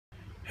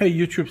Hey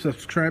YouTube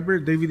subscriber,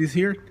 David is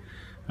here.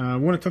 I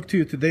want to talk to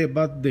you today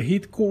about the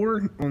heat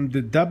core on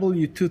the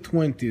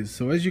W220s.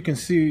 So as you can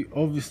see,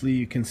 obviously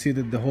you can see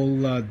that the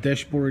whole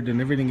dashboard and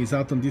everything is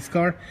out on this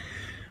car.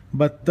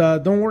 But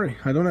don't worry,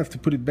 I don't have to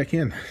put it back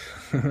in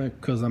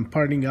because I'm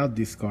parting out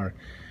this car.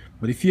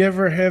 But if you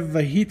ever have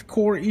heat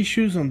core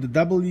issues on the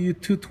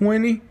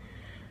W220,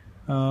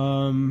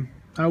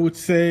 I would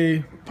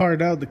say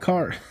part out the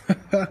car.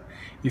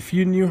 If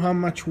you knew how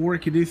much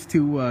work it is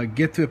to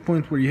get to a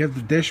point where you have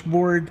the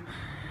dashboard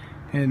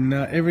and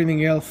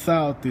everything else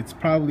out, it's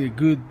probably a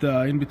good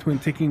in between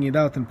taking it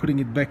out and putting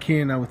it back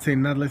in, I would say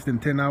not less than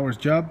 10 hours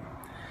job.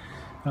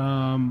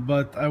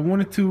 But I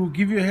wanted to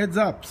give you a heads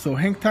up, so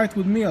hang tight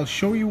with me. I'll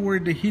show you where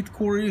the heat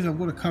core is. I'm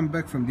going to come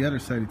back from the other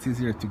side, it's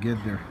easier to get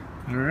there.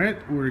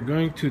 Alright, we're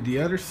going to the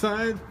other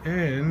side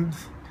and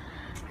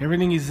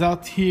everything is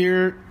out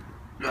here.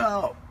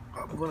 Now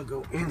I'm going to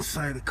go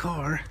inside the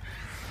car.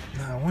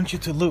 Now I want you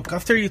to look.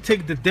 After you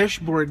take the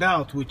dashboard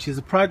out, which is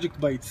a project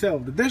by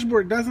itself, the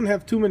dashboard doesn't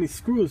have too many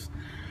screws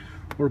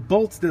or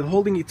bolts that are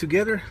holding it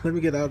together. Let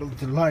me get out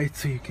of the light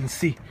so you can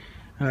see.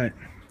 Alright,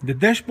 the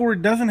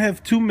dashboard doesn't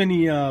have too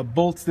many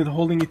bolts that are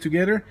holding it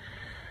together.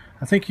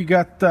 I think you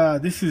got,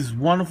 this is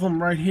one of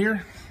them right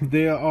here.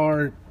 There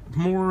are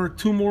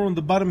two more on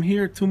the bottom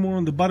here, two more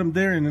on the bottom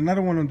there, and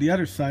another one on the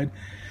other side.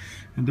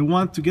 And the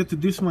one to get to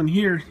this one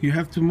here, you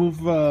have to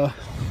move, let's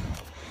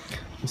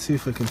see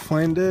if I can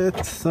find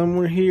it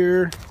somewhere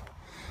here.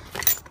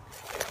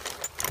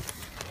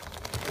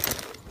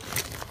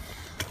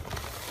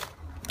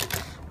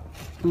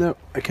 No,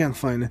 I can't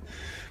find it.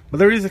 But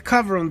there is a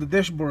cover on the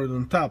dashboard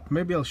on top.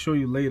 Maybe I'll show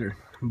you later.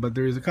 But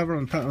there is a cover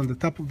on the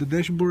top of the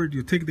dashboard.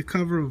 You take the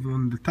cover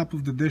on the top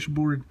of the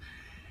dashboard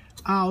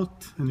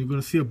out, and you're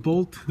going to see a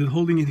bolt that's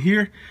holding it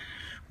here.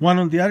 One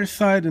on the other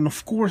side, and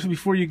of course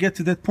before you get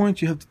to that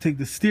point you have to take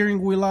the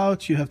steering wheel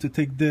out, you have to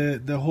take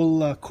the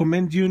whole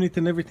command unit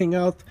and everything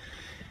out.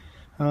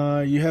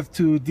 You have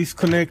to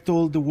disconnect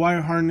all the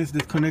wire harness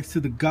that connects to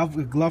the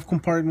glove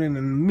compartment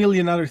and a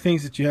million other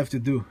things that you have to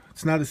do.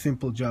 It's not a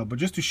simple job, but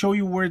just to show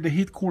you where the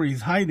heat core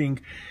is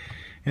hiding,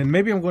 and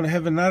maybe I'm going to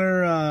have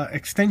another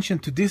extension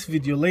to this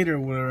video later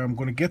where I'm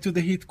going to get to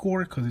the heat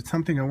core, because it's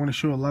something I want to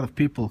show a lot of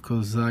people,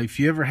 because if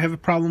you ever have a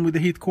problem with the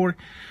heat core,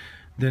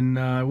 then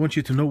I want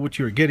you to know what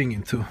you're getting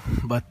into.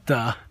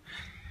 But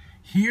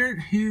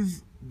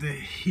here's the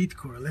heat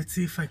core. Let's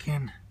see if I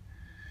can,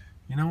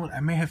 you know what,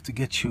 I may have to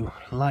get you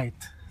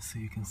light so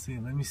you can see.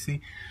 Let me see.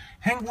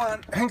 Hang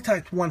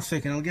tight 1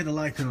 second. I'll get a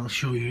light and I'll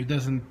show you. It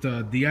doesn't,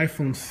 the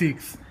iPhone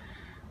 6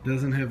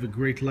 doesn't have a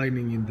great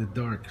lighting in the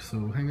dark,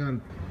 so hang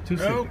on 2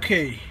 seconds.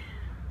 Okay,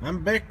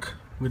 I'm back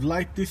with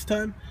light this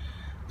time.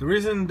 The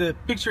reason the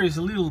picture is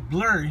a little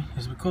blurry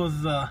is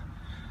because the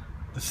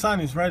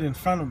sun is right in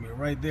front of me,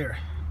 right there,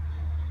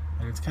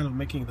 and it's kind of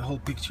making the whole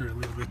picture a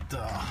little bit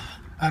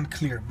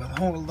unclear. But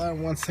hold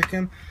on 1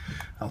 second,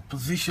 I'll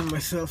position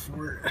myself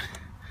where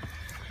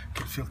I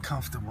can feel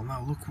comfortable.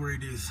 Now look where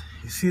it is.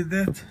 You see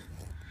that?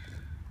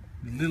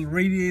 The little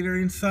radiator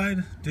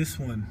inside? This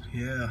one,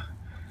 yeah.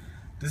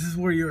 This is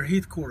where your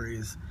heat core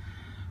is.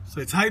 So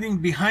it's hiding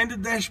behind the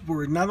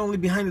dashboard. Not only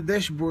behind the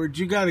dashboard,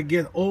 you gotta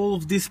get all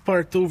of this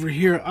part over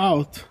here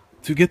out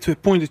to get to a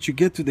point that you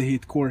get to the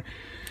heat core.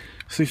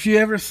 So if you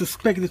ever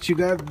suspect that you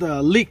got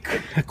a leak,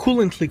 a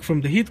coolant leak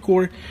from the heat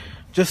core,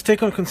 just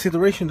take on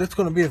consideration that's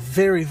going to be a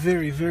very,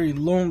 very, very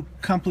long,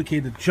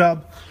 complicated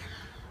job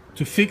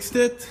to fix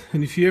that.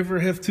 And if you ever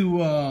have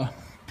to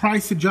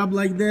price a job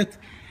like that,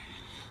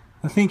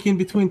 I think in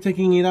between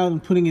taking it out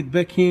and putting it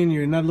back in,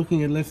 you're not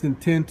looking at less than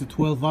 10 to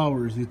 12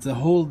 hours. It's a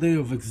whole day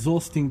of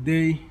exhausting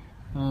day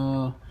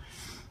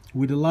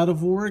with a lot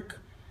of work,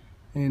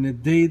 and a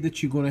day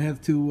that you're going to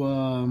have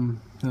to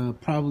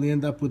probably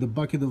end up with a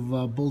bucket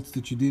of bolts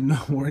that you didn't know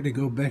where to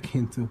go back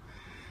into.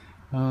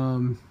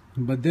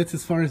 But that's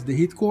as far as the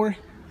heat core.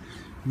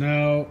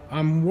 Now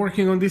I'm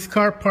working on this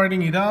car,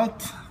 parting it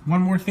out.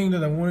 One more thing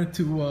that I wanted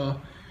to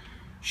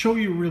show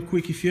you real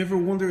quick. If you ever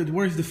wondered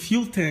where's the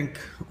fuel tank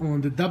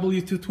on the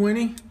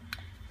W220,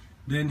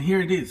 then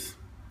here it is.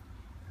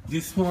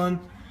 This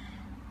one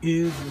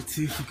is, let's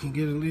see if we can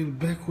get a little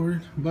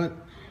backward, but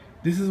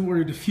this is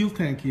where the fuel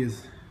tank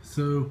is.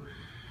 So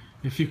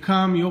if you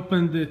come, you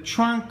open the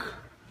trunk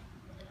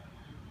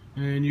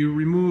and you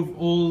remove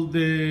all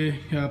the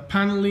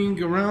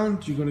paneling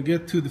around, you're gonna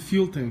get to the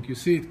fuel tank. You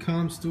see it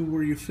comes to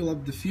where you fill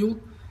up the fuel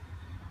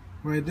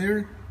right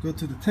there. Go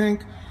to the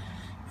tank,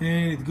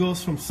 and it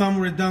goes from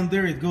somewhere down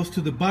there, it goes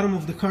to the bottom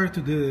of the car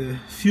to the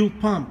fuel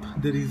pump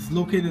that is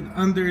located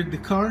under the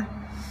car,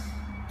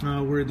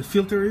 where the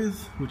filter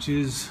is, which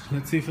is,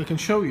 let's see if I can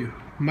show you.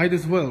 Might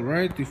as well,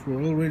 right, if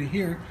we're already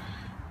here.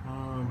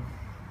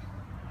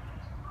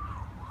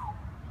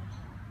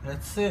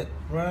 That's it,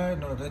 right?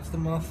 No, that's the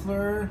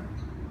muffler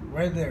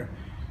right there.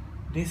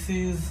 This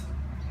is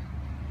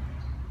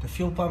the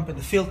fuel pump and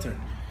the filter.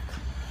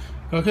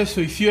 Okay,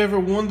 so if you ever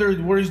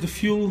wondered where's the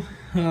fuel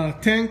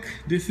tank,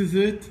 this is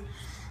it.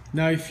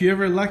 Now if you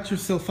ever locked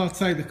yourself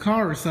outside the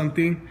car or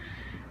something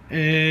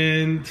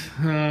And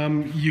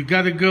you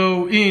gotta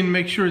go in,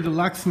 make sure the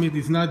locksmith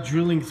is not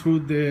drilling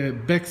through the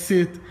back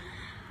seat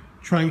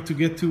trying to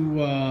get to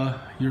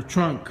your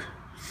trunk.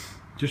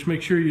 Just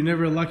make sure you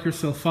never lock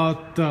yourself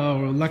out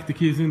or lock the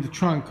keys in the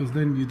trunk, because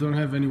then you don't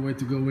have any way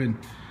to go in.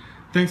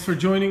 Thanks for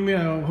joining me.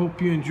 I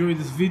hope you enjoyed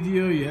this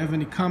video. If you have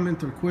any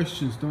comment or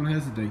questions, don't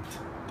hesitate.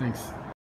 Thanks.